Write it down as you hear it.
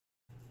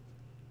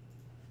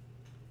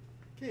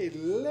Okay,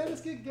 let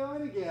us get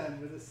going again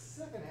with the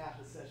second half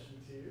of session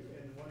 2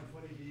 in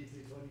 120B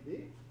to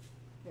 220B.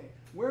 Okay,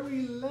 where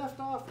we left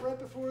off right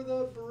before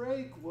the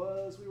break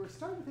was we were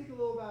starting to think a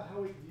little about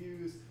how we could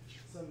use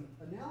some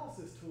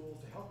analysis tools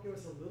to help give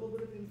us a little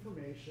bit of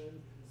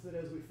information so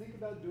that as we think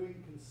about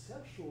doing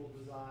conceptual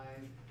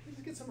design, we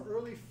can get some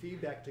early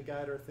feedback to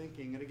guide our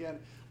thinking. And again,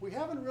 we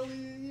haven't really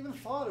even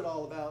thought at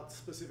all about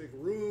specific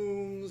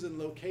rooms and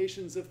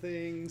locations of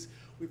things.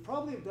 We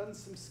probably have done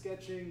some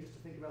sketching just to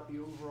think about the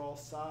overall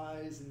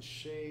size and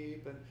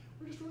shape, and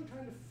we're just really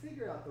trying to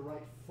figure out the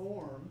right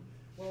form.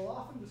 Well, I'll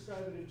often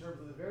describe it in terms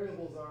of the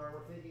variables are,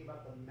 we're thinking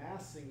about the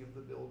massing of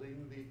the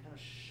building, the kind of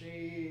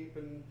shape,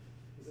 and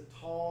is it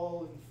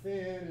tall and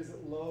thin, is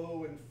it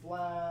low and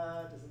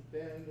flat, does it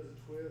bend, does it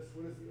twist,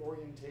 what is the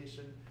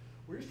orientation?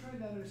 We're just trying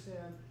to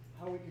understand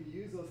how we can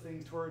use those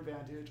things to our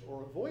advantage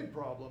or avoid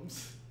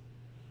problems,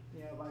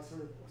 by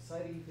sort of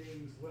citing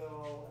things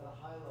well at a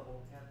high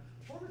level. And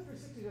Format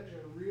 360 is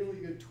actually a really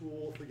good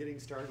tool for getting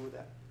started with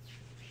that.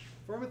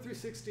 Format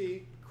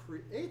 360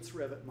 creates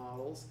Revit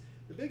models.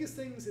 The biggest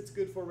things it's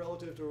good for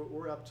relative to what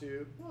we're up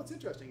to, well, it's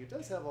interesting. It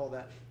does have all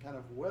that kind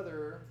of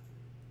weather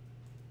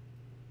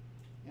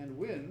and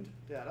wind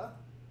data,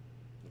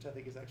 which I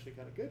think is actually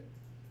kind of good.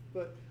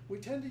 But we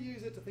tend to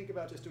use it to think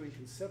about just doing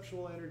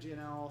conceptual energy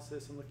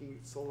analysis and looking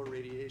at solar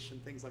radiation,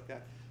 things like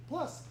that.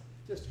 Plus,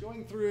 just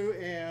going through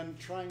and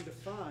trying to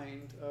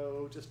find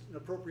just an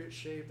appropriate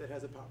shape that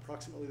has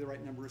approximately the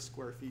right number of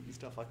square feet and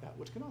stuff like that,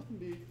 which can often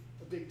be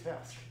a big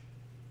task.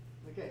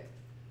 Okay.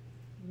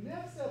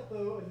 Next up,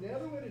 though,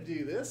 another way to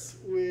do this,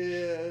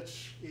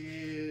 which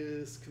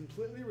is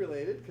completely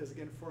related, because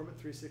again, Format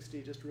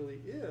 360 just really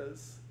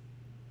is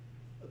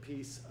a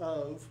piece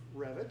of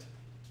Revit,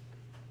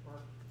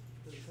 or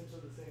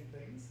essentially the same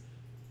things,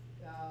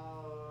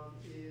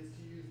 is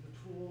to use the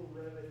tool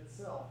Revit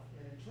itself.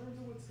 And in terms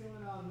of what's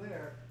going on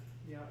there,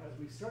 as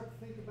we start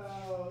to think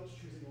about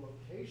choosing a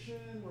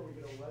location where we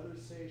get a weather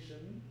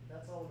station,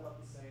 that's all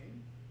about the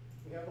same.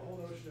 We have the whole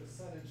notion of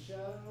sun and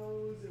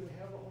shadows, and we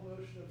have the whole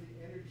notion of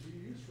the energy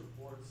use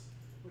reports,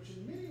 which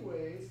in many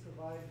ways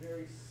provide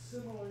very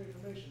similar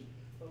information.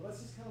 But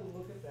let's just kind of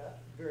look at that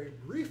very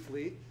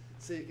briefly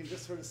so you can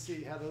just sort of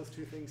see how those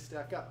two things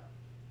stack up.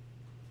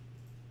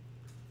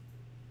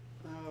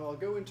 I'll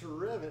go into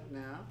Revit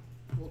now.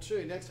 We'll show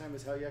you next time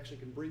is how you actually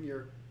can bring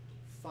your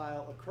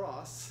file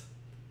across.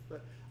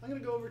 But I'm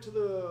going to go over to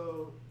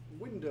the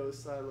Windows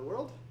side of the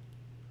world.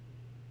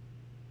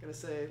 I'm going to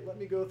say, let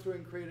me go through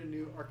and create a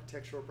new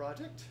architectural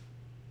project.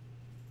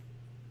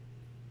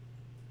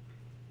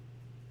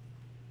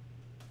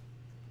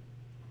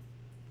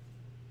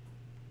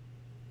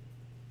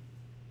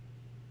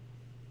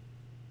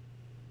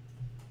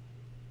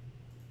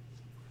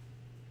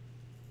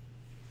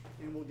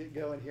 And we'll get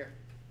going here.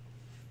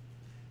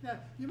 Now,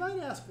 you might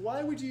ask,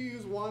 why would you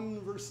use one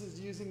versus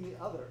using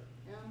the other?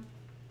 And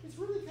it's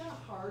really kind of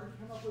hard to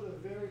come up with a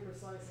very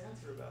precise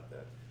answer about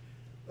that.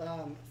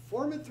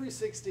 Format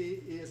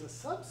 360 is a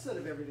subset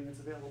of everything that's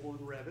available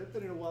in Revit,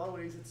 but in a lot of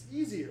ways it's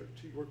easier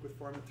to work with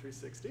Format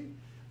 360.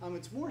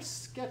 It's more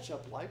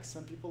SketchUp-like.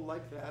 Some people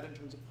like that in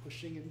terms of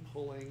pushing and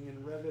pulling. In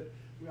Revit,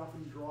 we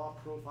often draw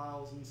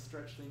profiles and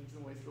stretch things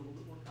in ways that are a little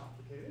bit more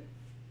complicated.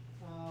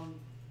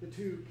 The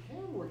two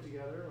can work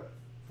together. But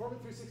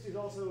Format 360 is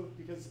also,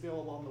 because it's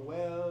available on the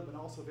web and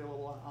also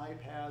available on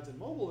iPads and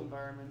mobile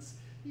environments,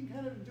 you can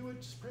kind of do it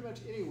just pretty much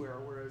anywhere,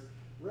 whereas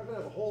Revit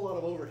has a whole lot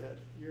of overhead.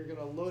 You're going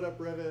to load up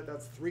Revit,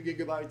 that's 3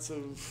 gigabytes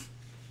of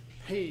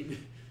pain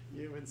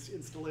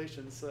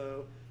installation,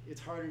 so it's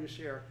harder to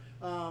share.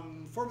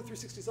 Format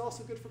 360 is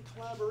also good for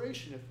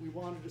collaboration. If we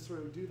wanted to sort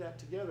of do that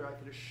together, I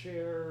could have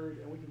shared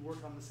and we could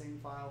work on the same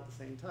file at the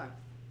same time.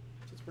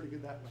 So it's pretty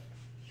good that way.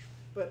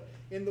 But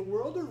in the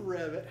world of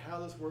Revit, how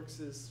this works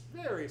is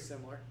very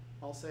similar.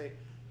 I'll say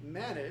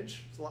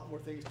manage. There's a lot more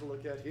things to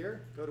look at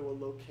here. Go to a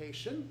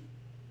location.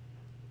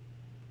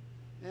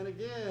 And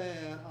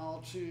again,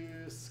 I'll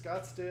choose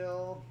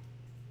Scottsdale,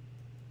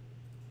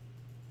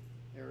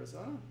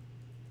 Arizona.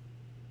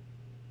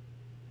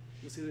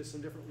 You'll see there's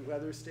some different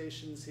weather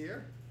stations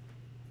here.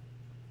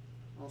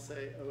 I'll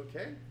say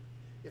OK.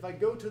 If I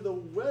go to the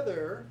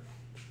Weather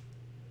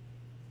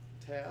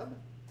tab,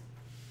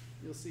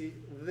 you'll see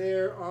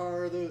there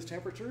are those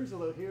temperatures,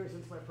 although here,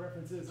 since my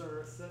preferences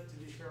are set to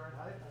be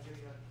Fahrenheit, I'm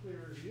getting a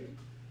clearer view.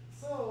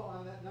 So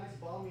on that nice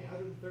balmy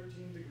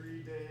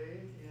 113-degree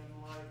day in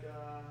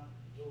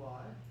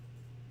July,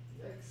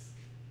 yikes,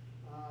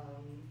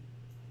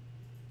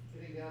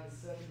 getting down to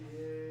 78,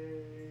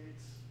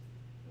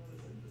 what is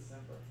it, in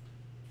December?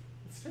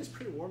 It stays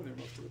pretty warm there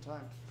most of the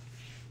time.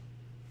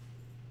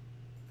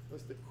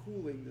 Those are the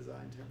cooling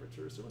design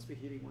temperatures. There must be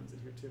heating ones in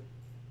here too.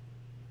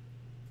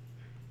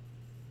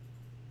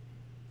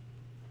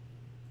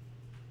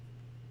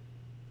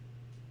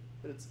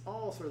 But it's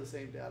all sort of the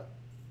same data.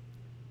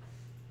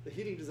 The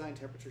heating design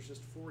temperature is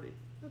just 40.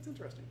 That's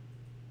interesting.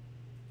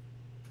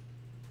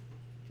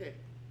 Okay,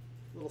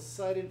 a little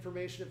site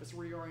information if it's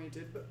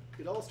reoriented, but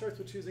it all starts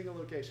with choosing a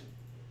location.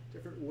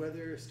 Different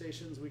weather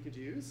stations we could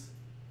use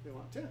if we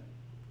want to. Okay.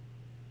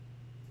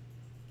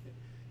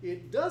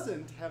 It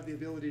doesn't have the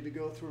ability to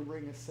go through and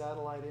bring a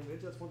satellite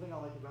image. That's one thing I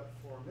like about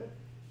Formit.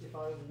 If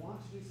I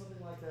want to do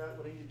something like that,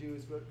 what I need to do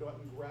is go out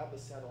and grab a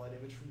satellite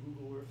image from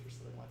Google Earth or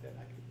something like that, and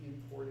I can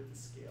import it and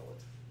scale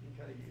it and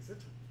kind of use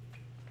it.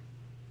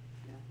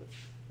 Yeah, but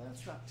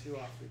that's not too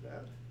awfully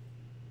bad.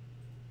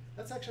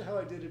 That's actually how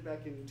I did it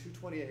back in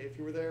 228. If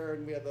you were there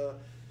and we had the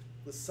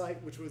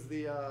site, which was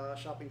the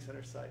shopping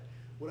center site,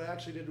 what I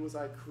actually did was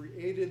I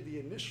created the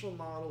initial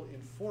model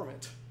in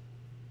Formit,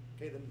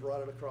 okay, then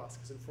brought it across,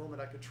 because in Formit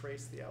I could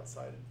trace the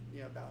outside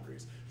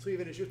boundaries. So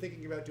even as you're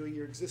thinking about doing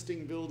your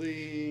existing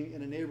building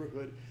in a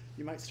neighborhood,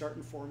 you might start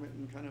in Formit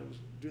and kind of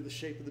do the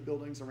shape of the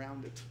buildings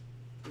around it,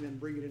 and then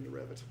bring it into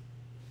Revit. It's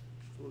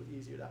a little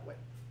easier that way.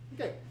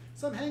 Okay,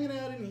 so I'm hanging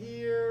out in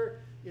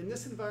here. In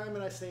this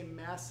environment, I say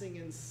massing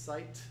in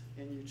sight,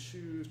 and you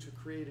choose to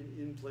create an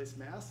in-place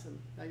mass. And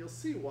now you'll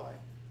see why.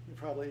 You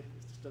probably,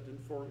 it's just done in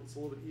Formit, it's a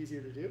little bit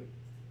easier to do.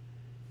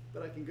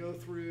 But I can go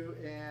through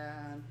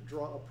and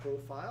draw a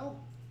profile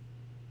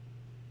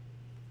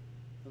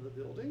of the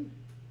building.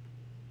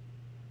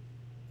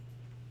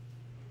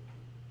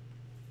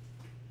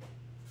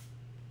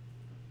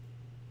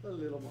 A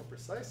little more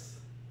precise.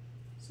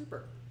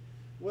 Super.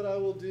 What I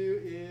will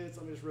do is,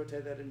 I'm going to just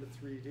rotate that into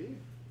 3D.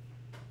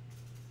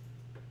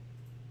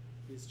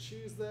 Is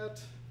choose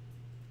that.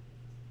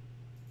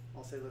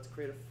 I'll say let's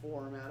create a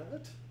form out of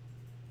it.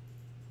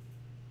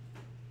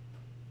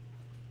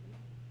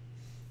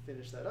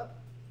 Finish that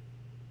up.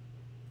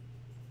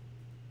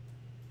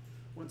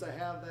 Once I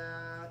have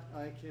that,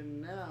 I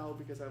can now,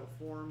 because I have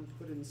a form,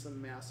 put in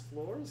some mass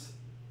floors.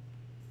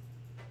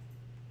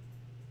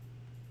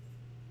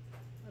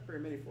 Not very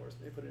many floors.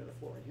 Maybe put another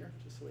floor in here,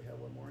 just so we have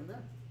one more in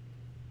there.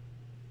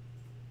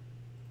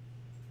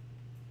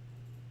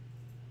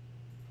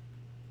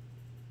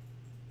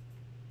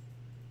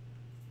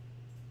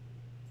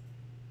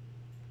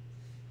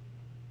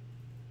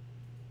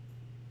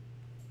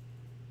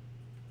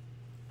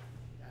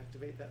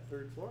 Activate that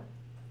third floor.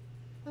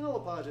 And I'll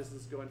apologize,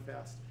 this is going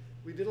fast.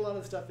 We did a lot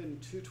of the stuff in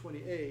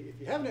 220A. If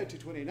you haven't had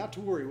 220A, not to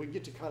worry, we can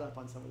get you caught up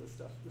on some of this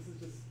stuff. This is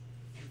just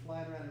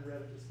flying around in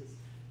Revit just because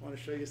I want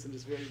to show you some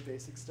just very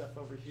basic stuff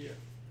over here.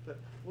 But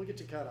we'll get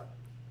you caught up.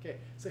 Okay,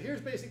 so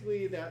here's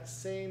basically that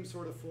same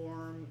sort of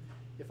form.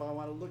 If I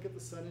want to look at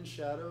the sun and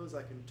shadows,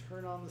 I can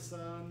turn on the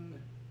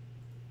sun.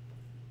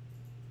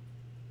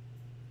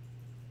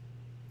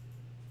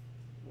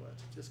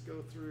 Just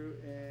go through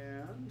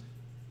and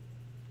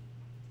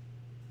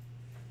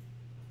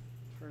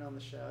turn on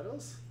the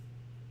shadows,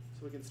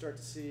 so we can start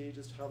to see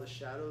just how the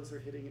shadows are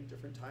hitting at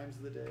different times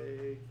of the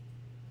day.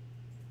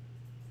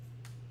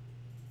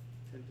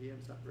 10 p.m.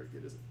 is not very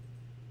good, is it?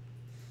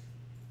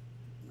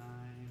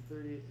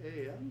 9:30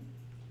 a.m.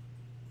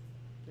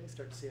 Okay,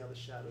 start to see how the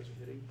shadows are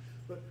hitting.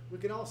 But we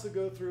can also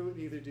go through and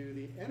either do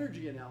the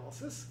energy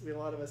analysis. A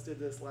lot of us did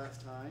this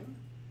last time,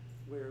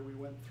 where we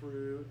went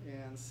through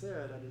and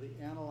said under the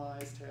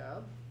Analyze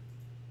tab,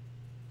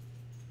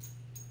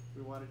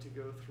 we wanted to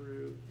go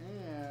through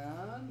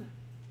and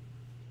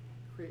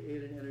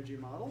create an energy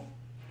model.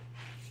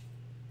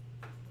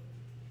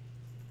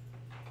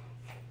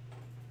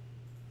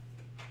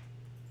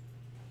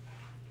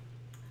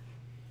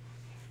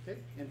 Okay,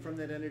 and from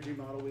that energy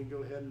model, we can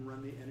go ahead and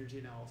run the energy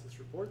analysis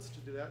reports to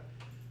do that.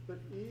 But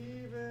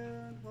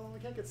even, well, we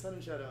can't get sun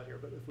and shadow out here,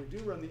 but if we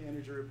do run the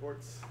energy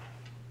reports,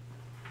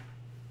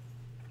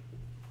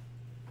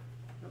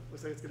 oh,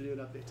 looks like it's going to do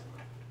an update.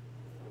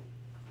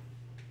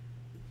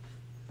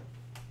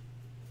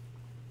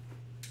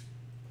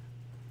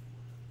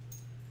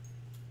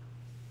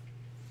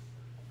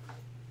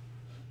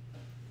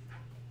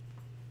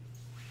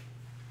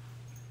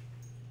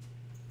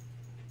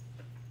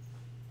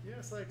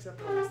 Yes, I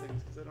accept all these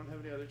things because I don't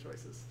have any other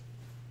choices.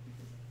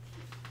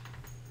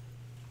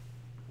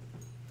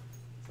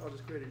 So I'll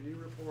just create a new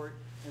report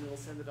and it'll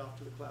send it off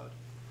to the cloud.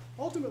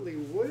 Ultimately,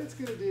 what it's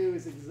going to do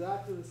is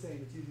exactly the same.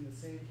 It's using the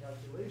same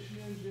calculation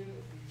engine.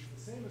 If you use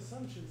the same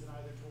assumptions in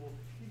either tool,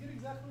 you get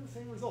exactly the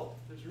same result.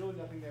 There's really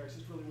nothing there. It's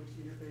just really which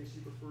interface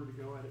you prefer to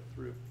go at it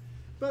through.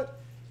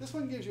 But this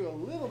one gives you a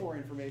little more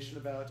information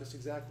about just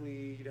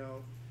exactly,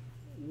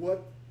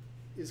 what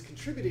is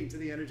contributing to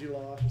the energy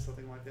loss or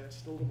something like that.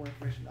 Just a little more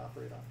information to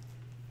operate on.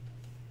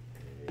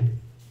 Okay.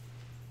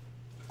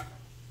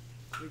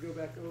 We go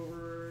back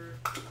over,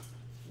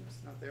 oops,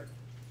 not there.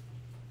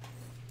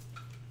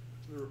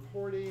 The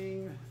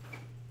reporting,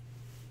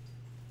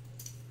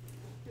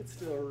 it's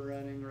still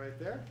running right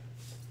there.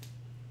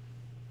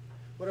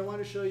 What I want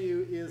to show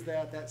you is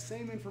that that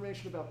same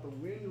information about the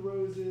wind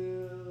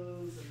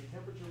roses and the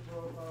temperature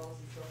profiles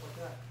and stuff like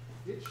that,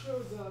 it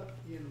shows up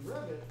in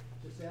Revit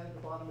just down at the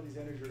bottom of these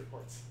energy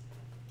reports.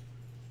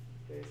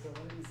 Okay, so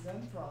when it is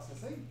done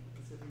processing,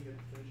 let's see if we can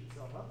finish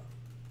itself up.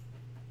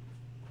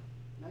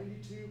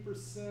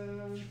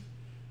 92%.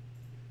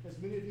 As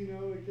many of you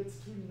know, it gets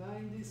to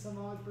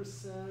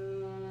 90-some-odd%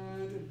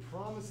 and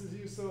promises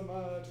you so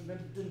much, and then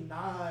it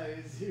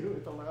denies you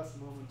at the last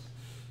moment.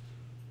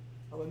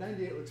 Although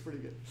 98 looks pretty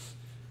good.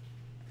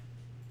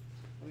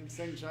 I think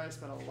Seng Chai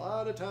spent a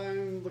lot of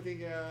time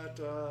looking at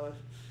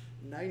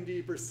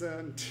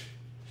 90%.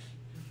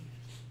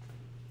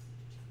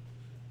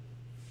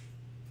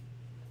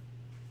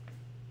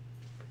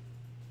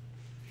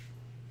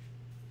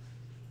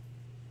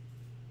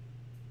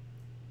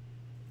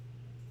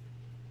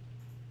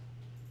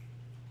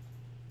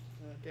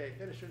 Okay,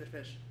 finish, finish,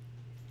 finish.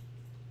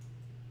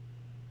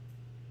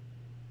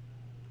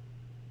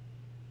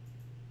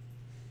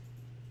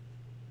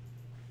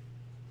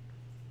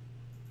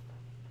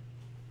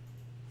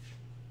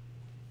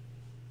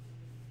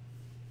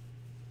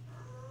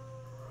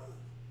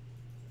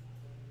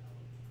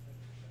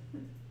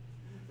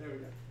 There we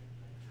go.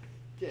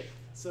 Okay,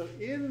 so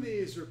in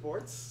these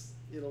reports,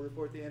 it'll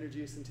report the energy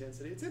use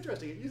intensity. It's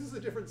interesting, it uses a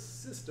different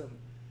system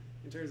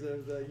in terms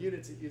of the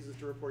units it uses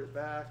to report it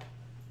back.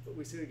 But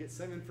we see we get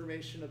some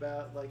information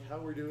about like how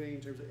we're doing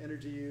in terms of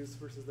energy use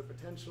versus the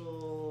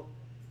potential.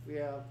 We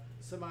have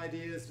some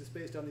ideas just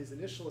based on these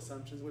initial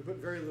assumptions. We put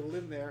very little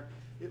in there.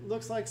 It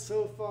looks like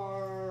so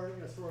far,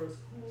 as far as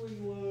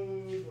cooling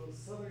load, those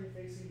southern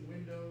facing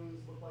windows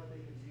look like they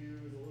could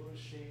use a little bit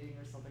of shading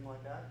or something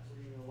like that. So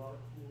we're getting a lot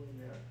of cooling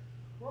there.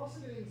 We're also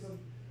getting some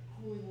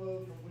cooling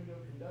load from window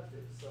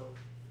conductive. So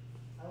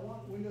I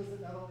want windows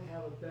that not only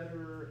have a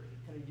better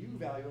kind of U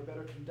value, a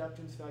better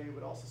conductance value,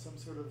 but also some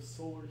sort of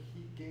solar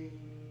heat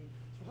gain,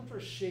 so some sort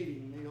of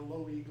shading, maybe a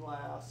low E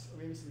glass,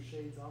 or maybe some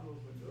shades on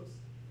those windows.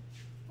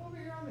 Over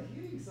here on the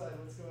heating side,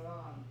 what's going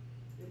on?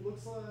 It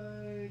looks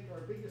like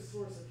our biggest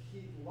source of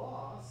heat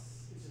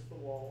loss is just the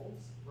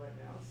walls right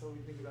now. So we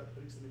think about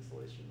putting some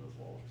insulation in those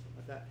walls or something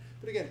like that.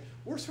 But again,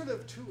 we're sort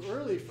of too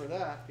early for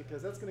that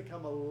because that's going to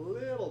come a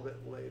little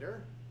bit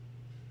later.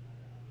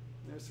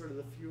 There's sort of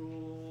the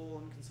fuel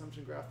and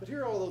consumption graph. But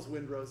here are all those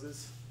wind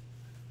roses.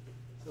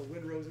 So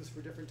wind roses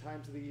for different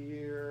times of the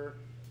year.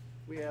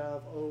 We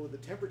have, the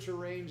temperature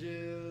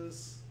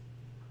ranges,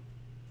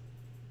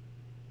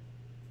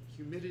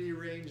 humidity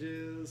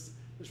ranges.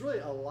 There's really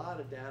a lot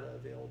of data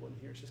available in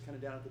here. It's just kind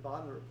of down at the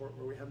bottom of the report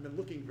where we haven't been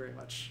looking very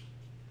much.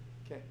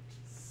 Okay,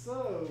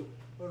 so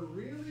a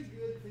really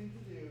good thing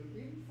to do,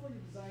 even before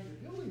you design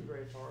your building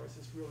very far, is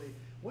just really,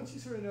 once you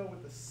sort of know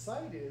what the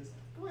site is,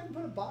 go ahead and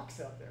put a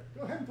box out there.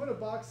 Go ahead and put a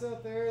box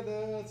out there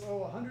that's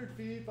 100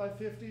 feet by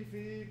 50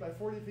 feet by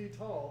 40 feet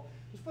tall.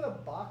 Just put a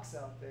box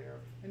out there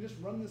and just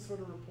run this sort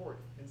of report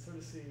and sort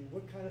of see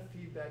what kind of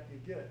feedback you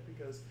get,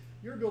 because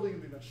your building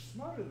will be much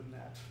smarter than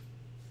that.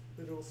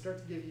 But it will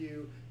start to give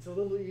you, it's a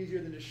little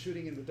easier than just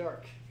shooting in the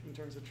dark in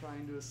terms of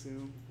trying to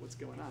assume what's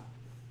going on.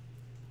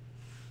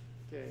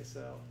 Okay,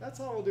 so that's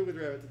all we'll do with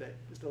Revit today.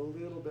 Just a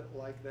little bit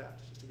like that,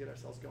 just to get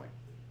ourselves going.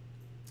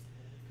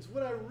 Because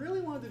what I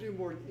really wanted to do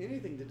more than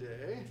anything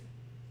today,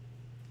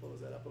 close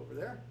that up over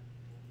there,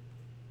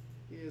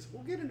 is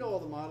we'll get into all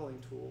the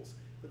modeling tools.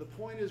 But the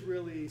point is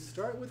really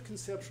start with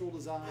conceptual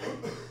design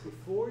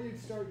before you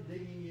start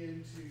digging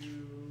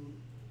into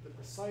the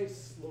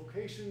precise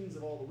locations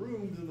of all the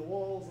rooms and the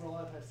walls and all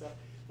that type of stuff.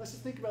 Let's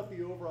just think about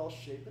the overall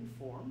shape and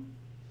form,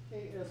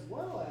 okay, as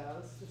well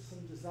as just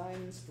some design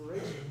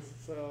inspirations.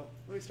 So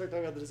let me start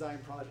talking about the design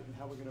project and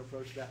how we're going to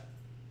approach that.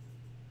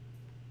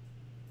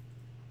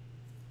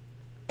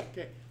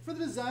 Okay, for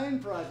the design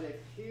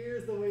project,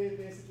 here's the way it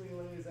basically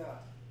lays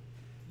out.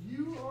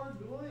 You are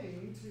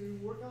going to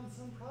work on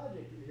some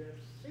project that you're going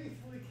to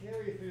faithfully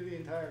carry through the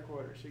entire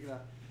quarter. So you're going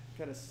to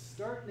kind of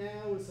start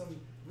now with some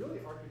really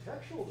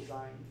architectural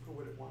design for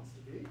what it wants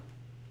to be.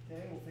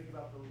 Okay, we'll think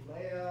about the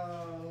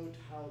layout,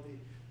 how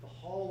the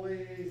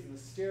hallways and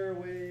the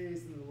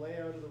stairways and the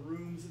layout of the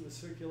rooms and the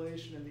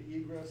circulation and the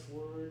egress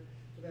work.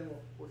 But then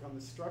we'll work on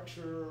the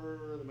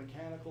structure, the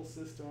mechanical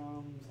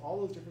systems, all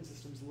those different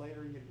systems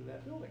layering into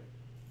that building.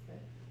 Okay,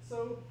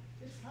 so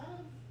it's kind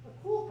of a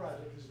cool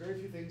project. There's very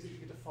few things that you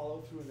get to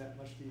follow through in that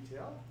much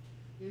detail.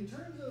 In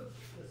terms of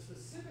the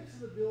specifics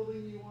of the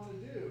building you want to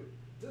do,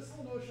 this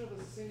whole notion of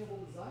a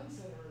sustainable design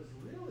center is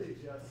really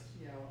just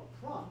a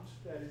prompt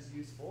that is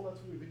useful.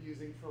 That's what we've been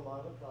using for a lot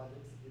of the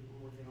projects that people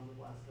are working on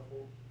the last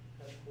couple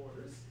kind of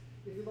quarters.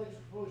 If you'd like to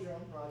propose your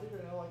own project,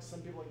 I know like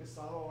some people like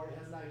Gustavo already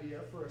has an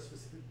idea for a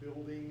specific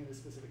building in a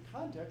specific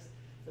context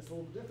that's a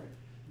little bit different.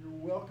 You're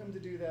welcome to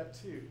do that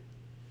too.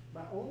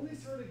 My only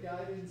sort of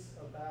guidance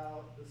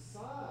about the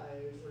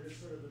size or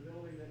just sort of the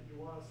building that you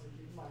want us to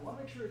keep in mind, I want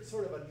to make sure it's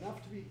sort of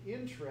enough to be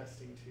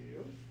interesting to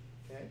you,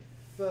 okay?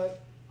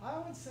 But I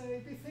would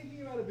say be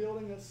thinking about a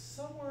building that's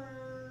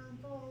somewhere,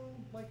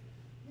 like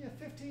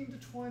 15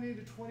 to 20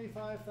 to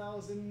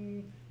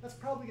 25,000. That's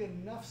probably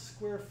enough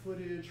square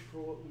footage for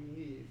what we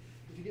need.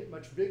 If you get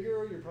much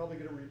bigger, you're probably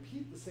going to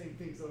repeat the same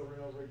things over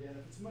and over again.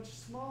 If it's much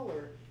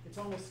smaller, it's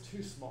almost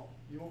too small.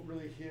 You won't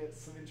really hit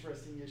some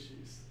interesting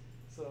issues.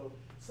 So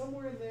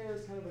somewhere in there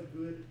is kind of a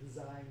good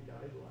design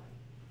guideline.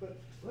 But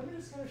let me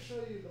just kind of show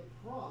you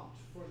the prompt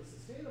for the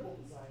Sustainable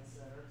Design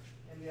Center.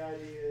 And the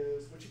idea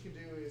is, what you can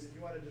do is, if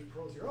you wanted to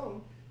propose your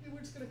own, we're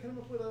just going to come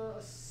up with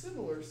a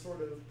similar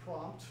sort of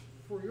prompt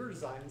for your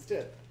design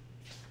instead.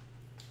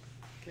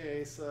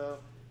 Okay, so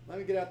let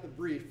me get out the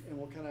brief, and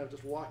we'll kind of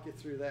just walk you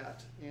through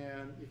that.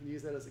 And you can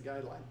use that as a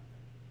guideline.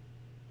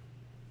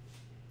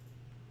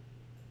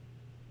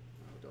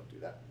 No, don't do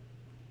that.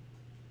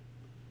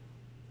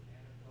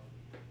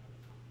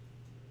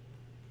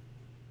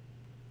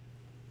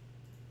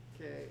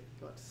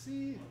 got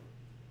C,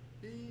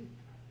 B.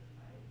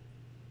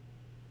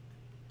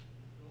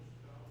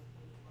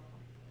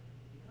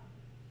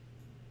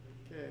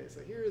 Okay, so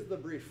here is the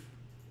brief.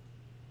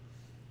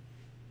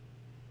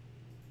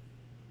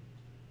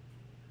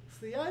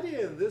 So the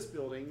idea of this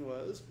building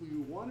was we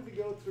wanted to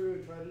go through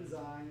and try to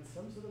design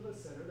some sort of a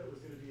center that was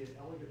going to be an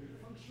elegant and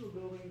functional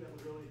building that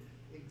would really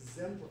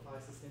exemplify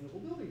sustainable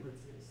building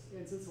principles.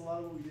 And since a lot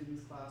of what we did in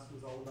this class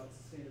was all about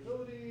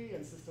sustainability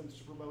and systems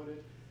to promote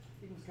it, I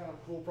think it was kind of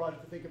a cool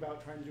project to think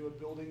about trying to do a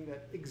building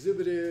that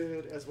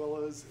exhibited as well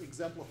as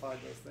exemplified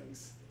those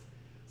things.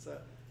 So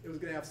it was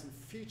going to have some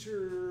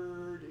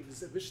featured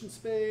exhibition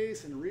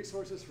space and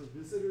resources for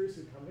visitors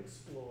who come and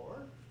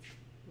explore.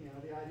 You know,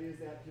 the idea is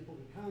that people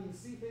can come and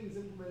see things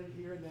implemented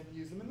here and then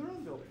use them in their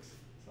own buildings.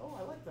 So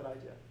I like that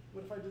idea.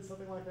 What if I did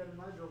something like that in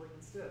my building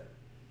instead?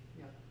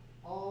 You know,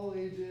 all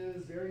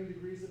ages, varying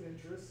degrees of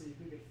interest, so you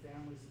could get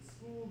families and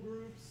school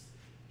groups,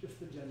 just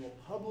the general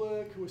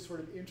public who was sort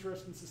of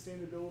interested in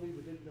sustainability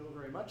but didn't know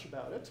very much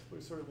about it,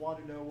 who sort of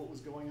wanted to know what was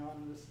going on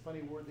in this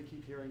funny word they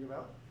keep hearing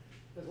about,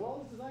 as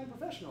well as design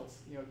professionals.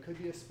 You know, it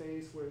could be a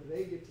space where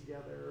they get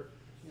together,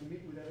 you know,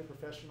 meet with other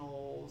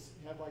professionals,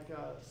 have like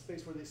a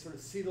space where they sort of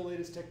see the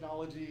latest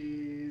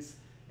technologies,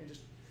 and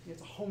just, you know,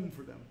 it's a home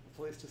for them, a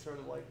place to sort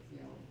of like, you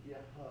know, be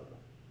a hub.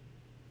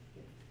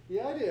 Okay.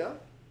 The idea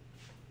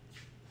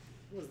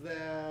was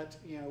that,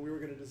 you know, we were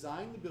going to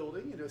design the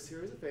building into a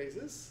series of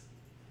phases,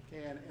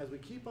 and as we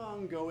keep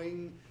on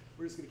going,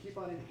 we're just going to keep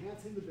on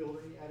enhancing the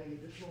building, adding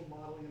additional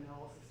modeling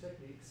analysis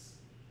techniques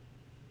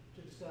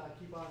to just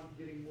keep on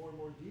getting more and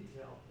more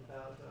detail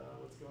about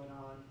what's going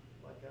on,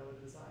 like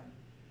with the design.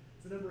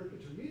 There's a number of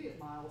intermediate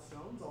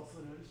milestones, also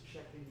known as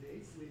check-in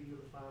dates, leading to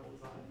the final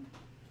design,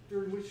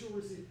 during which you'll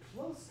receive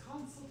close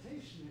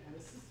consultation and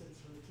assistance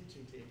from the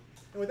teaching team.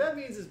 And what that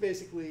means is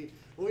basically,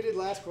 what we did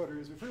last quarter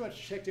is we pretty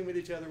much checked in with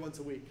each other once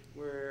a week,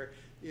 where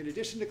in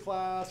addition to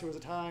class, there was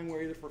a time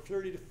where either for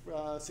 30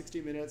 to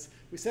 60 minutes,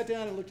 we sat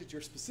down and looked at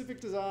your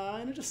specific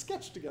design and just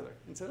sketched together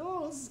and said,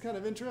 oh, this is kind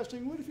of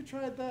interesting. What if you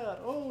tried that?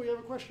 Oh, we have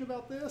a question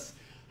about this.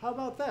 How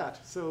about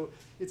that? So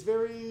it's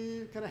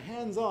very kind of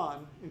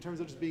hands-on in terms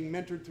of just being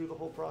mentored through the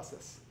whole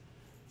process.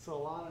 So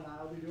Alana and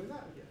I will be doing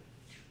that with you.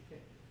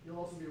 Okay. You'll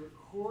also be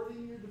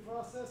recording the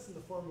process in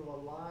the form of a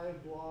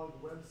live blog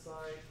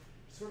website,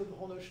 sort of the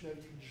whole notion of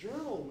you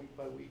journal week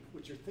by week,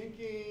 what you're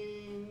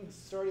thinking,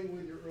 starting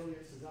with your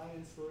earliest design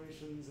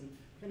inspirations, and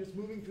kind of just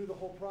moving through the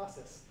whole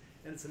process.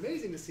 And it's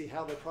amazing to see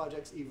how the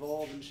projects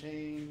evolve and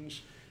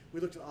change. We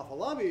looked at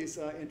Afalabi's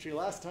entry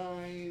last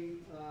time,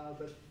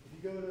 but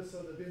if you go to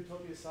the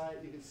BIMtopia site,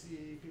 you can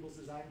see people's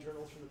design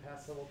journals from the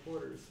past several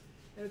quarters.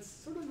 And it's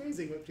sort of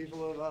amazing what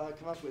people have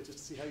come up with, just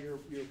to see how your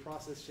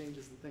process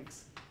changes and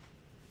things.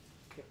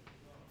 Okay.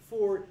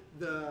 For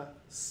the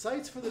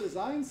sites for the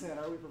Design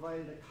Center, we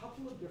provided a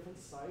couple of different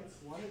sites,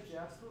 one at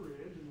Jasper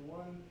Ridge and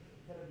one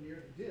kind of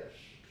near the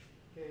Dish.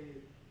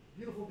 Okay,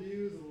 beautiful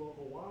views of the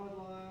local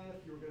wildlife.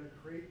 You were going to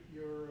create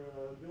your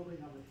building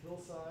on the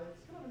hillside.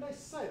 It's kind of a nice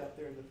site up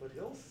there in the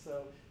foothills.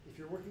 So if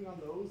you're working on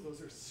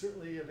those are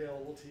certainly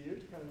available to you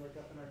to kind of work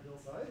up in our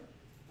hillside.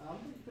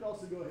 You could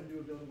also go ahead and do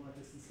a building like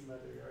this in some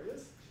other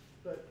areas.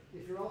 But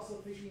if you're also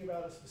thinking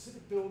about a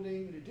specific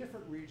building in a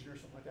different region or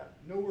something like that,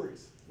 no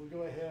worries. We'll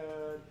go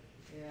ahead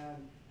and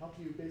help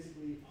you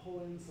basically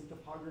pull in some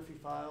topography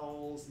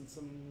files and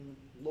some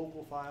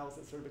local files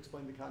that sort of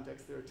explain the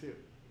context there too.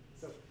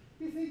 So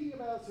be thinking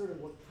about sort of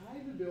what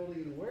kind of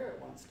building and where it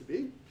wants to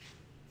be.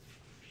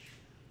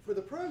 For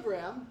the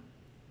program,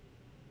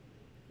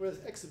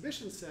 with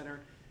Exhibition Center,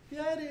 the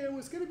idea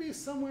was going to be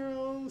somewhere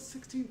around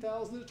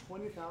 16,000 to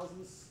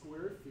 20,000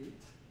 square feet.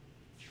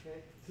 Okay.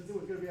 Since it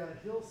was going to be on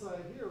a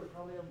hillside here, we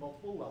probably have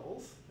multiple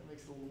levels. That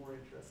makes it a little more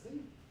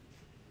interesting.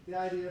 The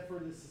idea for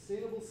the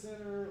Sustainable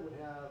Center would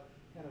have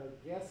kind of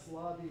a guest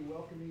lobby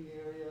welcoming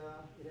area.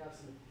 It'd have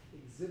some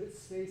exhibit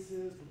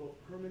spaces for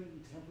both permanent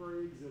and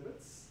temporary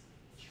exhibits.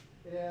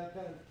 It'd have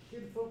kind of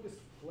kid-focused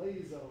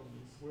play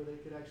zones where they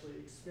could actually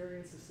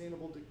experience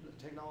sustainable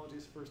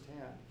technologies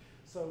firsthand.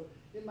 So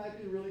it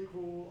might be really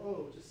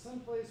cool, just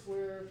someplace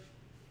where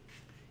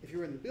if you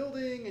were in the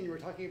building and you were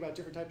talking about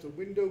different types of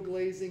window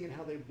glazing and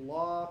how they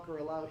block or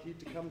allow heat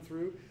to come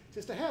through,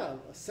 just to have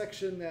a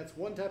section that's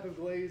one type of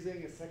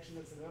glazing, a section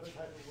that's another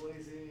type of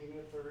glazing, and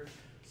a third.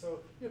 So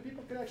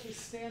people could actually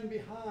stand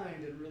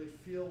behind and really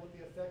feel what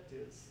the effect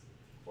is.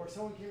 Or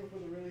someone came up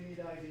with a really neat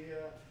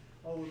idea,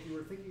 if you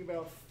were thinking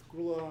about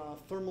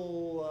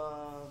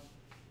thermal,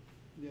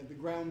 the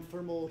ground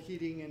thermal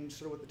heating and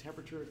sort of what the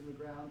temperature is in the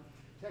ground,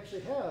 to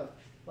actually have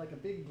like a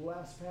big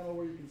glass panel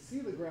where you can see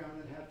the ground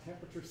and have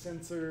temperature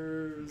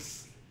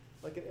sensors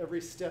like at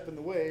every step in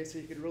the way, so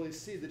you could really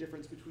see the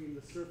difference between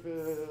the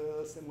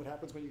surface and what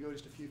happens when you go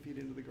just a few feet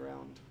into the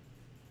ground.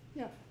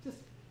 Yeah, just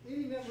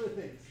any number of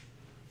things.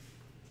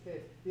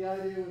 Okay, the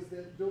idea was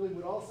that the building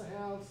would also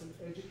have some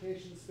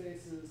education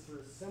spaces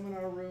for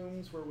seminar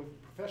rooms where when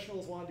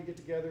professionals wanted to get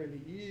together in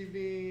the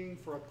evening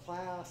for a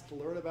class to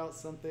learn about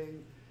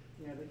something,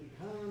 they could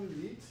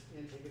come, meet,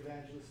 and take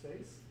advantage of the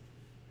space.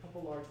 A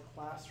couple large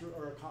classroom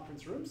or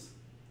conference rooms.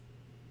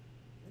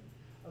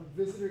 a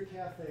visitor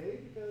cafe,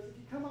 because if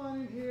you come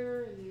on in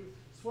here and you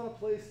just want a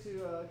place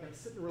to kind of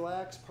sit and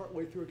relax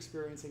partway through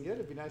experiencing it,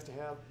 it'd be nice to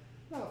have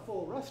not a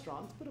full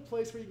restaurant, but a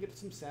place where you can get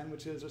some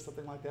sandwiches or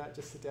something like that,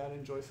 just sit down and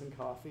enjoy some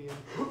coffee and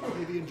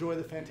maybe enjoy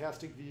the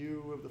fantastic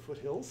view of the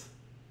foothills.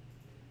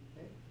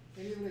 Okay.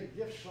 And even a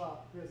gift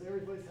shop, because every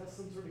place has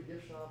some sort of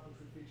gift shop which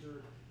would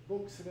feature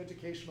books and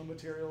educational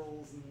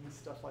materials and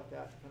stuff like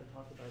that to kind of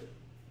talk about it.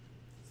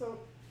 So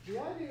the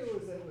idea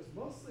was that it was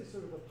mostly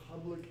sort of a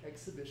public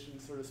exhibition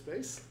sort of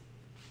space.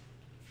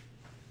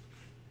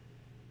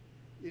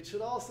 It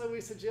should also,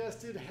 we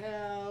suggested,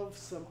 have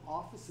some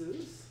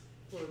offices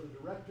for the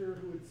director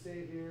who would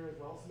stay here, as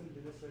well as some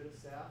administrative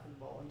staff and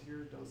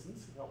volunteer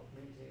docents who help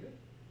maintain it.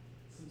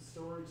 Some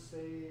storage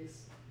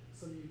space,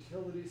 some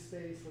utility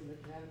space for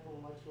mechanical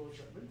and electrical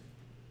equipment,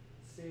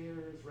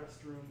 stairs,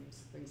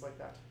 restrooms, things like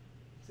that.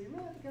 So you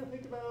really have to kind of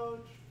think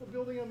about a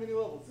building on many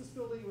levels. This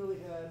building really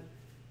had,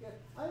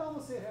 I'd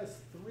almost say it has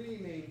three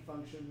main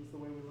functions the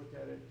way we looked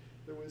at it.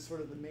 There was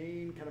sort of the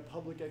main kind of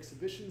public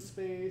exhibition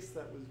space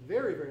that was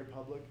very, very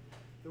public.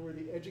 There were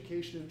the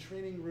education and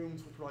training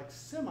rooms, which were like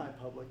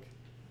semi-public.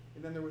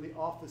 And then there were the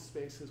office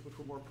spaces, which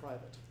were more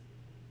private.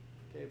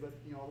 Okay, but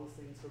all those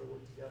things sort of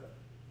work together.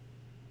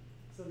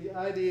 So the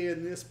idea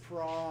in this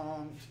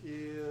prompt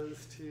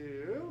is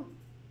to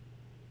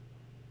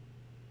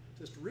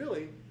just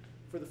really,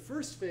 for the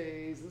first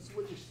phase, this is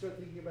what you start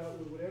thinking about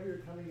with whatever you're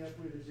coming up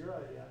with as your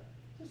idea.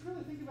 Just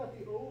really think about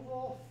the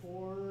overall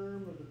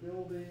form of the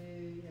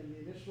building and the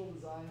initial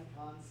design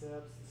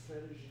concepts, the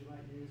strategies you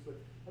might use. But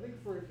I think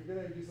if you're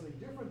going to do something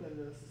different than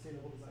the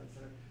Sustainable Design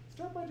Center,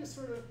 start by just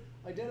sort of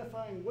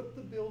identifying what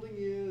the building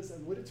is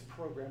and what its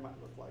program might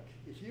look like.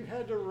 If you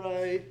had to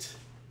write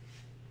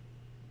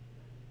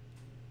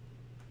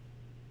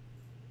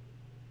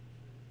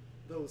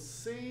those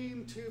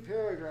same two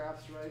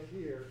paragraphs right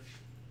here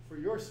for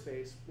your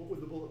space, what would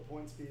the bullet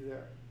points be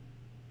there?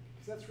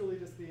 Because that's really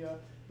just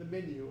the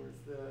menu, or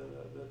it's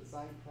the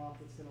design prompt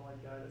that's going to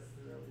like guide us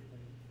through everything.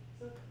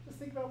 So just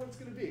think about what it's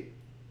going to be.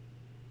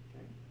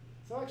 Okay.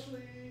 So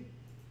actually,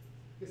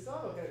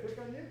 Gustavo, can I pick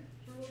on you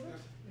for a little bit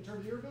in terms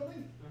of your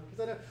building?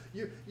 Because I know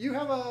you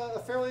have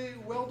a fairly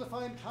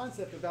well-defined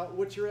concept about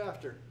what you're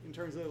after in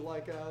terms of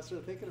like sort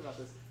of thinking about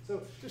this.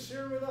 So just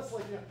share with us,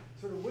 like,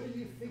 sort of what are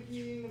you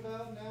thinking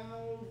about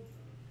now,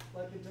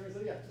 like in terms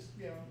of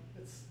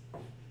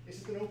it's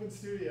just an open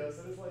studio,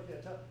 so it's like,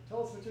 tell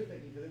us what you're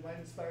thinking, because it might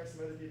inspire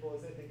some other people as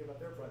they think about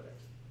their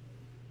project.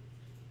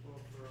 Well,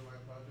 for my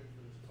project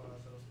for this class,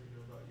 I was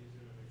thinking about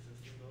using an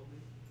existing building.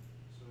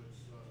 So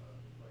it's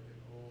like an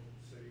old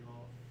city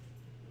hall.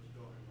 It was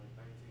built in like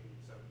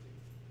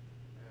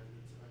 1917, and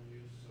it's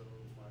unused. So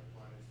my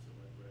plan is to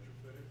like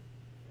retrofit it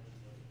and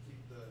like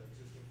keep the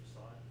existing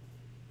facade,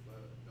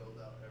 but build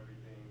out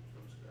everything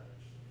from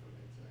scratch from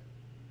inside,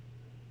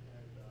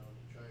 and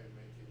try and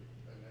make it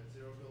a net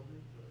zero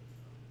building. But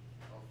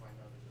I'll find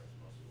out if that's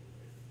possible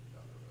later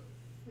down the road.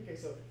 Okay,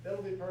 so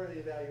that'll be part of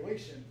the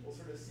evaluation. We'll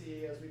sort of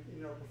see, as we,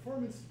 in our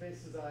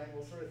performance-based design,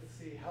 we'll sort of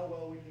see how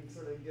well we can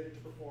sort of get it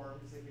to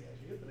perform, see if we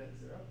actually hit the net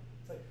zero.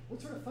 It's like,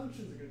 what sort of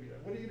functions are going to be there?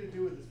 What are you going to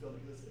do with this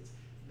building?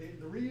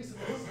 The reuse of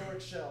the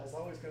historic shell is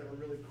always kind of a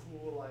really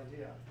cool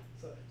idea.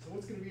 So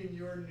what's going to be in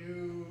your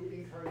new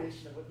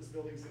incarnation of what this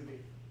building is going to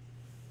be?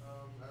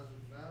 As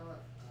of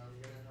now, I'm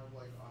going to have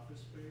like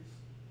office space.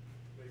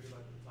 Maybe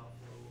like the top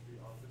floor will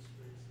be office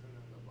space, and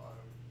then the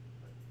bottom,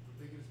 like, I'm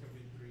thinking it's going to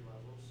be 3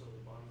 levels, so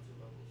the bottom 2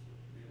 levels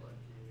would be like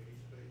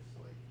community space,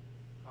 like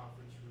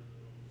conference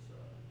rooms,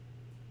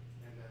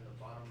 and then the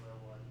bottom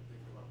level I'm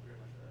thinking about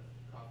putting like a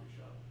coffee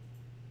shop.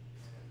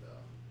 And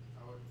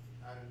I would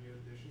add a new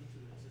addition to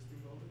the existing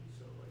building,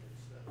 so like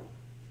instead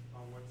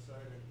on one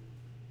side, and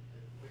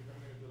I think I'm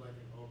going to do like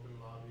an open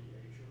lobby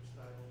atrium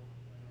style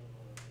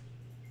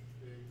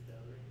big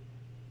gathering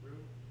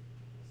room.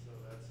 So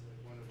that's like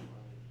one of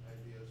my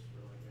ideas for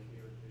like a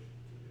new addition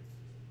to the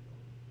existing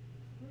building.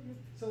 Very good.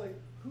 So like,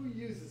 who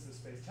uses this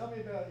space? Tell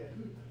me about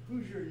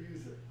who's your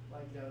user?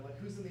 Like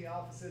who's in the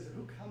offices, or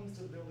who comes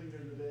to the building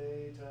during the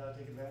day to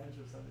take advantage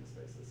of some of these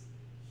spaces?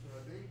 So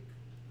I think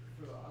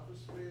for the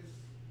office space,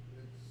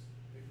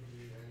 it can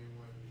be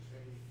anyone,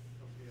 any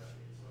company that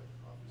needs like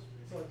office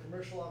space. So like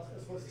commercial office,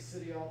 as opposed to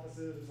city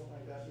offices or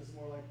something like that, this is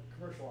more like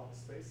commercial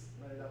office space,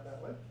 run it out that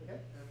way,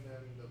 okay? And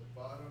then the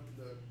bottom,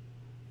 the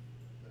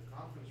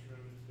conference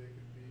rooms, they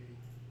could be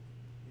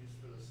used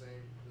for the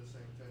same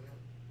tenant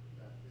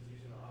that is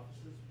using the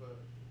offices,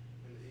 but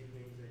in the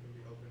evenings they can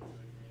be open to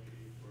the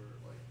community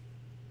for like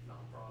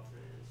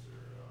nonprofits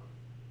or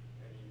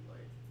any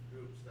like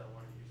groups that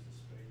want to use the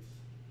space.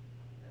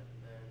 And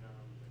then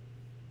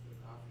the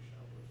coffee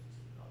shop was just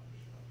the coffee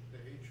shop.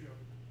 The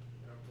atrium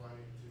that I'm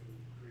planning to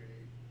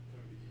create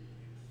can be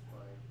used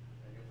by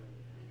anyone in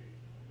the community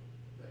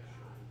that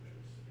shows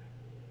interest.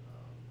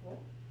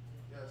 Cool.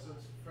 Yeah, so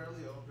it's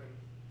fairly open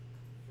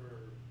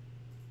for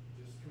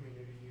just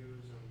community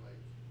use and like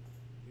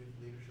youth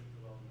leadership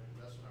development.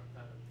 That's what I'm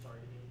kind of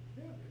targeting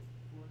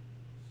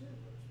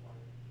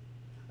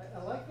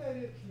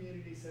idea of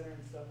community center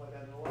and stuff like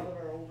that. In a lot of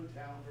our older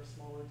towns or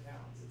smaller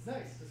towns, it's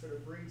nice to sort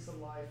of bring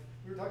some life.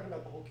 We were talking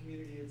about the whole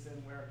community it's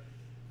in, where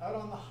out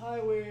on the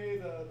highway,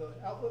 the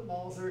outlet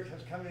malls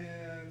have come in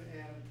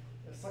and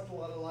have sucked a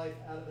lot of life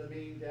out of the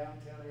main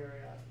downtown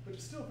area, which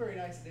is still very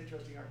nice and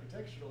interesting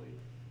architecturally,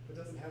 but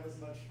doesn't have as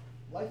much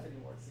life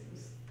anymore, it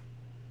seems.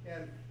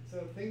 And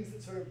so things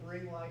that sort of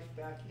bring life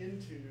back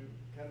into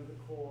kind of the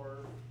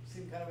core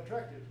seem kind of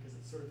attractive because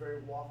it's sort of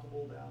very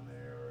walkable down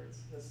there. Or it's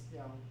just, you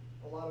know,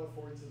 a lot of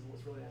affordances is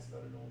what's really nice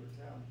about an older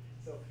town.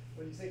 So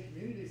when you say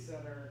community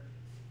center,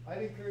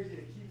 I'd encourage you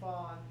to keep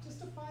on just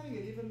defining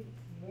it even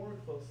more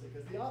closely,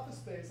 because the office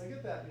space, I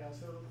get that, you know,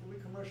 so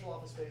the commercial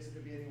office space, it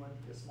could be anyone, it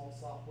could be a small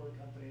software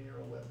company or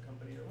a web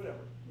company or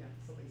whatever, you know,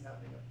 something's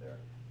happening up there.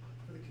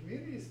 For the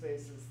community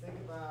spaces, think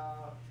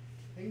about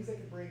things that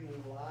can bring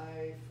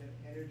life and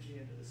energy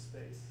into the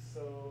space.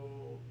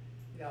 So,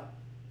 you know,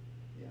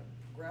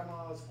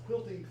 grandma's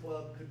quilting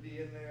club could be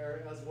in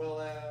there, as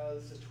well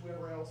as just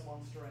whoever else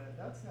wants to rent it.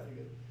 That's kind of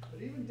good.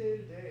 But even day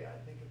to day, I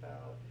think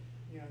about,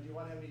 you know, do you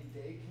want to have any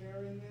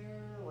daycare in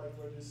there? Like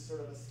where there's sort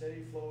of a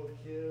steady flow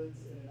of kids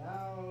in and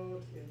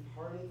out in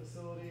part of the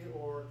facility?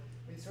 Or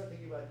when you start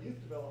thinking about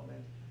youth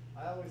development,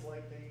 I always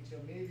like things, you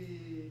know,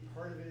 maybe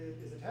part of it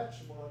is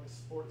attached to more like a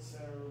sports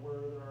center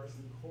where there are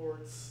some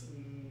courts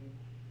and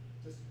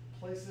just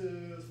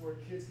places where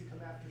kids can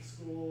come after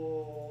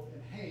school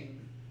and hang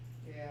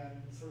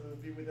and sort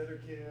of be with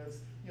other kids.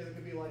 You know, there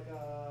could be like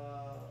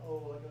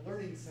like a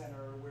learning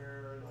center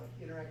where like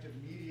interactive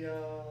media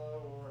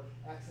or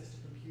access to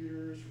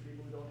computers for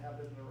people who don't have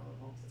it in their own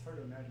homes. It's hard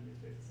to imagine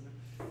these days, isn't it?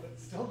 But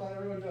still, not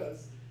everyone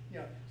does. You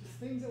know, just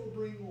things that will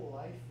bring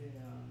life in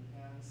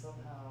and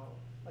somehow,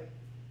 like,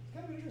 it's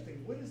kind of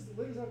interesting. What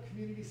is our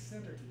community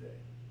center today?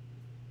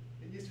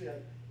 It used to be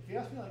like, if you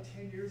asked me like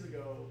 10 years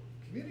ago,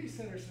 community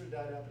centers sort of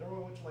died out, but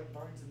everyone went to like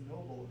Barnes and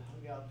Noble and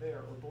hung out there,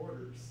 or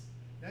Borders.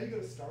 Now you go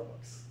to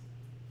Starbucks.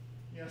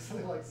 You know,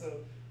 something like, so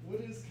what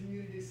is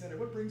community center?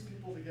 What brings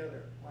people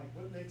together? Like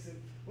what makes it,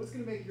 what's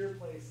gonna make your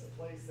place a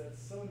place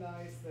that's so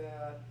nice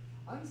that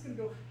I'm just gonna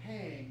go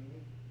hang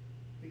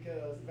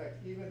because, in fact,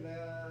 even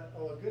that,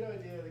 a good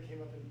idea that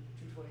came up in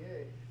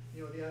 228,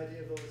 you know, the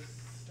idea of those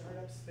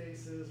startup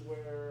spaces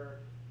where,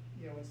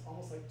 you know, it's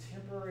almost like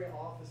temporary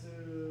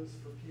offices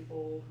for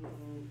people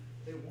who,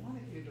 they want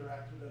to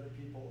interact with other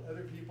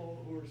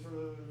people who are sort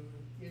of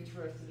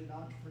interested in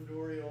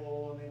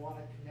entrepreneurial and they want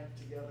to connect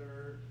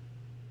together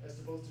as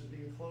opposed to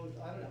being closed.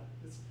 I don't know.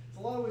 It's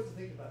a lot of ways to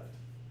think about it.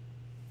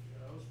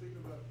 Yeah, I was thinking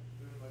about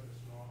doing like a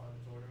small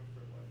auditorium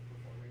for like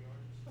performing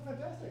arts. Oh,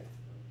 fantastic.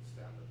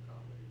 Stand-up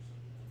comedy or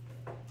something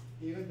like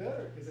that. Even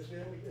better, because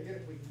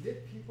if we can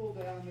get people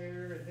down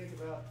there and think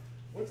about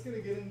what's going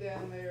to get them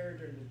down there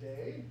during the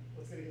day,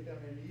 what's going to get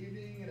them in the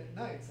evening and at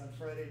nights, on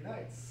Friday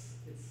nights.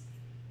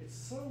 It's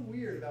so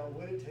weird about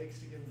what it takes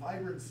to give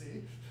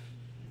vibrancy,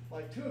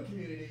 like to a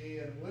community,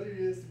 and what it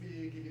is to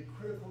give you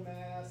critical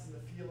mass and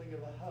the feeling of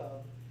a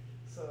hub.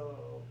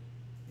 So,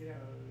 you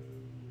know,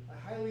 I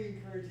highly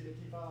encourage you to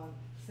keep on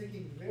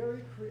thinking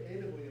very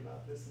creatively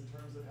about this in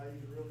terms of how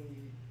you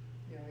really,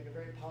 you know, make a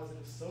very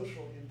positive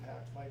social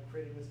impact by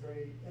creating this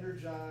very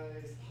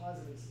energized,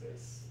 positive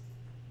space.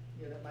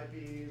 You know, that might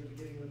be the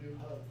beginning of a new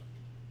hub.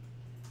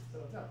 So,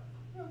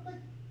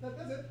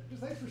 that's it.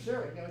 Just thanks for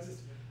sharing. You know, it's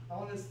just, I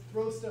want to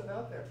throw stuff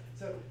out there.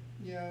 So,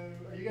 you know,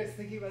 are you guys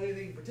thinking about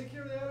anything in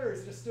particular yet, or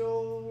is it just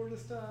still, we're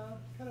just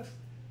kind of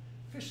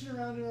fishing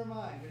around in our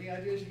mind? Any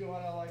ideas you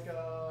want to like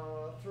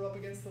throw up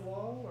against the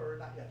wall, or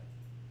not yet?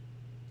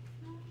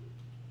 Well,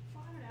 I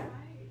don't know.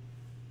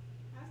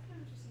 I was kind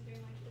of interested in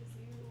doing like the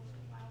zoo or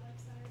a wildlife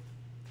center,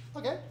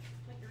 Okay.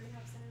 like a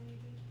rehab center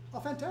maybe.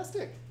 Oh,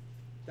 fantastic.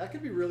 That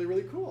could be really,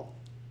 really cool.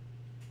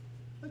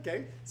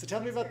 Okay, so tell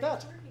me about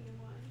that. Working in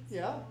one, so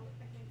Yeah.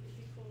 I think it'd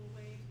be a cool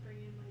way to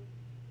bring in like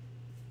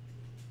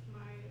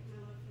my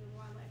love for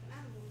wildlife and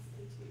animals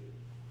into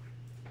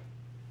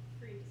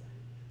green design.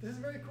 This is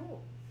very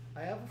cool.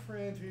 I have a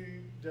friend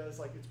who does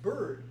like, it's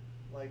bird,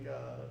 like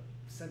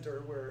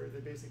center where they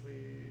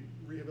basically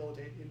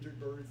rehabilitate injured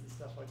birds and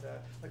stuff like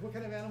that. Like what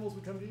kind of animals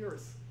would come to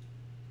yours?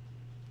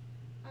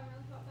 I haven't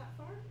really thought that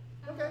far.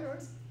 Okay, no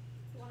worries.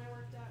 The one I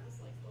worked at was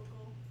like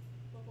local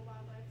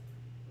wildlife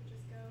would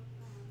just go.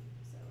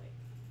 So like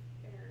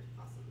bears,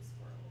 possums,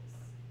 squirrels.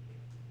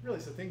 Really,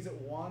 so things that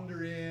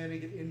wander in and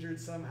get injured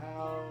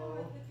somehow.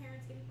 Yeah, the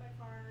parents get hit by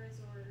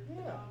cars or the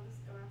Yeah. dogs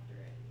go after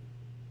it.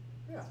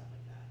 And Yeah. stuff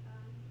like that.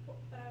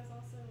 But I was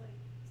also like,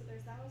 so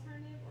there's that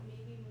alternative, or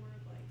maybe more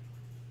of like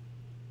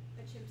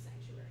a chimp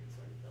sanctuary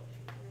sort of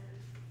building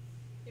where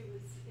it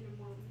was in a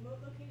more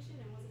remote location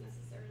and wasn't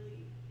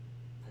necessarily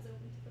as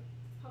open to the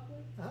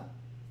public. Uh-huh.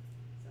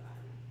 So I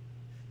don't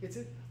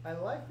know. I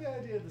like the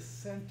idea of the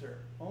center,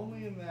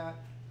 only in that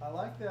I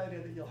like the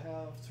idea that you'll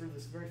have sort of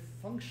this very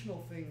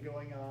functional thing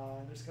going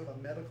on. There's kind of a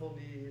medical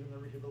need and a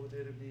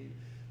rehabilitative need.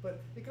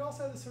 But it could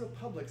also have this sort of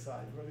public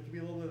side, where there could be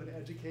a little bit of an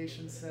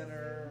education It's a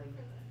center. zoo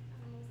for the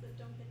animals that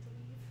don't get to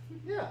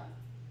leave. Yeah,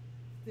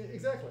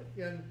 exactly.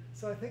 And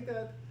so I think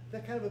that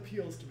kind of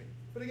appeals to me.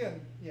 But again,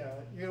 yeah,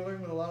 you're gonna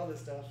learn with a lot of this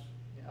stuff.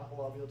 You Apple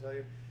Lobby will tell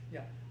you.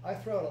 Yeah, I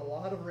throw out a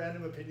lot of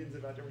random opinions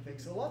about different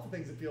things, so lots of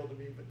things appeal to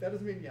me, but that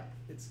doesn't mean, yeah,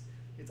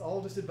 it's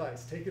all just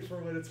advice. Take it for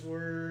what it's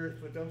worth,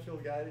 but don't feel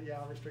guided,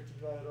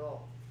 restricted by it at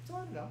all. So I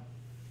don't know.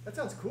 That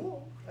sounds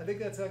cool. I think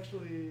that's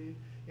actually,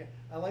 yeah,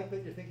 I like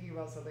that you're thinking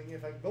about something, in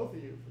fact, both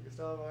of you, for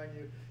Gustavo and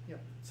you,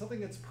 something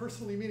that's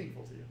personally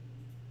meaningful to you.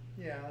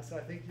 Yeah, so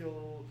I think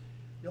you'll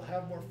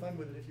have more fun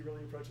with it if you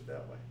really approach it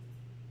that way.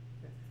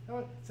 Yeah. How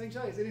about Sang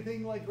Chai, is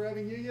anything like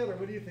grabbing you yet, or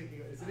what are you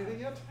thinking? Is anything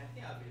yet? I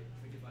think I'll be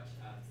pretty much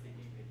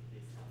sticking with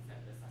this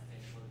concept, the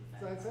sustainable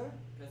Design Center?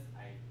 because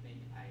I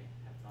think I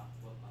have not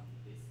worked on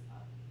these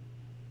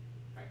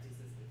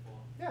practices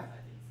before. Yeah. So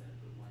I think it's a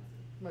good one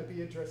to. Might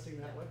be interesting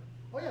that Yeah. way.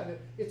 Oh yeah, and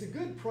it's a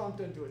good prompt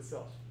unto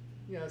itself.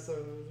 Yeah,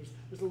 so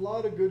there's a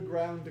lot of good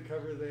ground to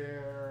cover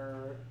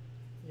there.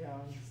 Yeah,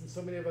 and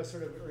so many of us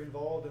sort of are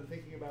involved in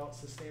thinking about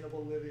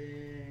sustainable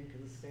living,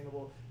 because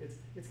sustainable,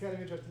 it's kind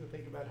of interesting to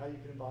think about how you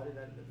can embody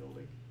that in the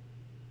building.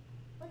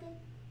 Okay,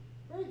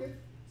 very good.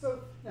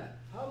 So now,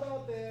 how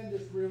about then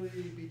just really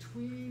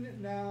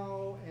between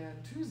now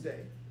and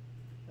Tuesday,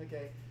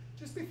 okay,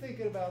 just be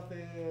thinking about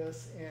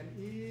this and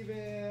even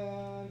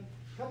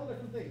a couple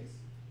different things.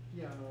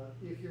 Yeah,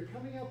 if you're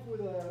coming up with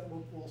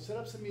we'll set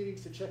up some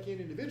meetings to check in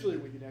individually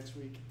with you next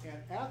week, and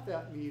at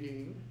that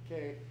meeting,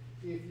 okay,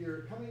 if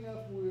you're coming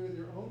up with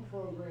your own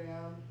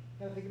program,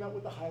 kind of think about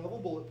what the high-level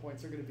bullet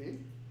points are going to be,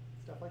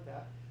 stuff like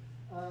that.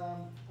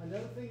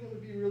 Another thing that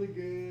would be really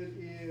good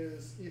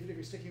is, even if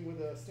you're sticking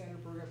with a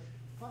standard program,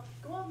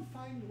 go out and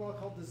find what I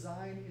call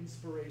design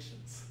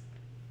inspirations.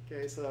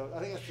 Okay, so I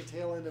think that's the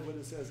tail end of what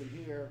it says in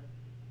here.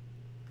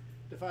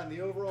 Define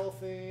the overall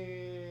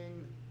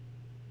thing.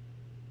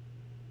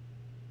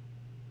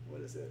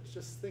 What is it?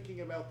 Just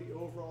thinking about the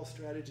overall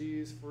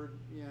strategies for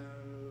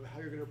how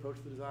you're going to approach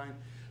the design.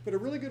 But a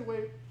really good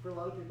way for a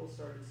lot of people to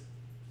start is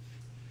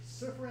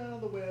surf around on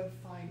the web,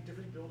 find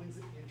different buildings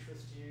that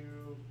interest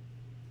you.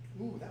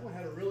 Ooh, that one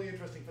had a really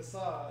interesting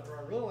facade, or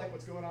I really like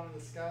what's going on in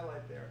the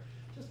skylight there.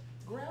 Just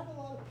grab a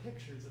lot of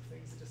pictures of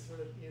things that just sort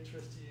of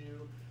interest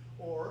you,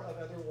 or of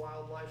other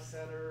wildlife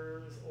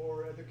centers,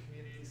 or other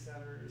community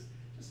centers.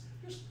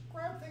 Just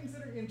grab things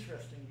that are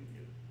interesting to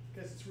you,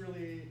 because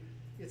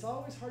it's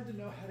always hard to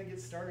know how to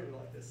get started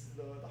like this.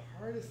 The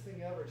hardest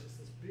thing ever is just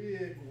this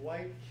big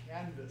white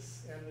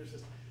canvas, and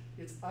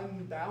it's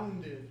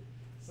unbounded.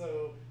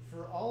 So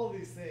for all of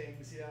these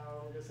things,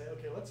 we're gonna say,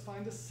 okay, let's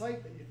find a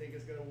site that you think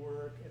is gonna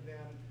work, and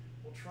then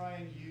we'll try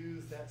and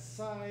use that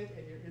site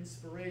and your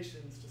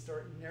inspirations to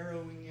start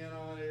narrowing in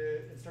on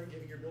it and start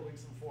giving your building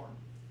some form.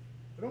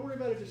 But don't worry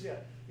about it just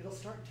yet. It'll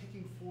start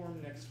taking form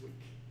next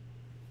week.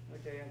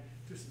 Okay, and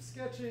through some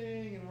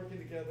sketching and working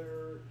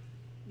together,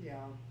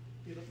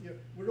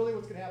 really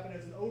what's going to happen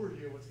as an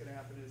overview of what's going to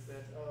happen is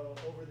that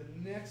over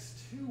the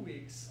next 2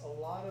 weeks, a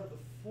lot of the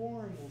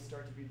form will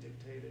start to be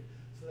dictated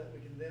so that we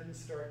can then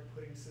start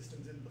putting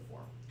systems into the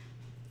form.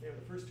 Okay,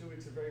 the first 2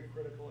 weeks are very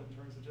critical in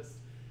terms of just,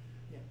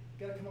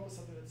 got to come up with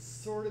something that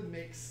sort of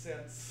makes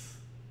sense.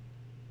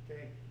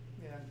 Okay,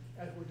 and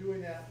as we're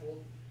doing that,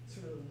 we'll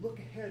sort of look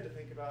ahead to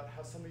think about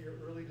how some of your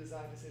early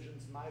design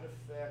decisions might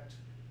affect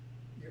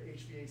your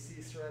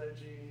HVAC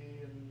strategy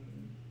and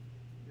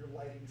your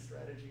lighting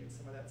strategy and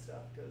some of that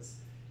stuff, because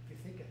if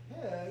you think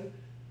ahead,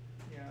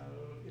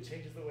 it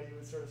changes the way you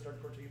would sort of start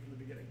approaching it from the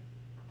beginning.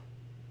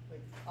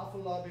 Like Alpha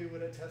Lobby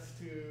would attest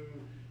to,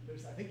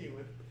 I think you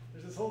would,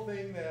 there's this whole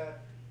thing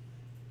that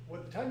by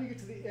the time you get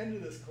to the end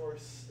of this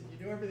course and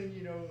you know everything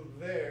you know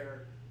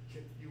there,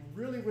 you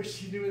really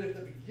wish you knew it at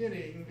the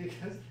beginning,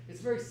 because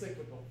it's very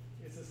cyclical.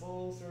 It's this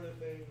whole sort of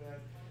thing that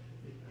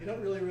you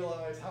don't really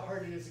realize how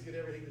hard it is to get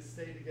everything to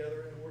stay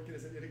together and work it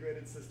as an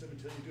integrated system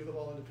until you do them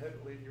all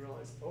independently and you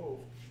realize, oh,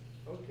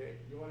 okay,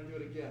 you want to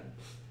do it again.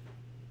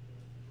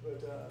 But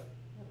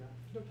I don't know,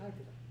 there's no time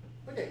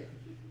for that. Okay,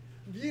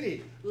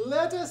 beauty.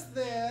 Let us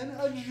then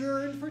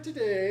adjourn for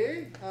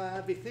today.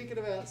 Be thinking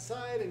about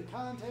site and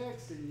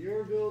context in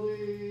your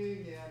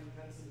building and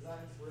kind of some design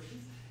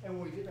inspirations. And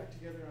when we get back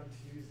together on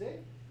Tuesday,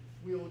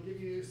 we will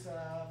give you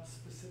some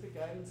specific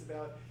guidance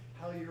about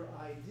how your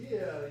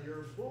idea,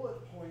 your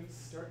bullet points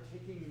start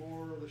taking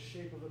more of the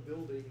shape of a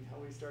building, how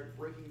we start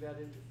breaking that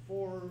into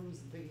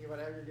forms and thinking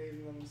about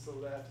aggregating them so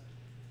that,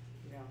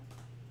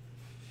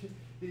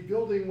 the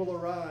building will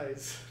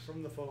arise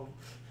from the foam.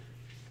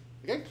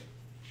 Okay?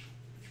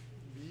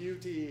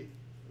 Beauty.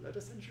 Let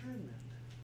us adjourn then.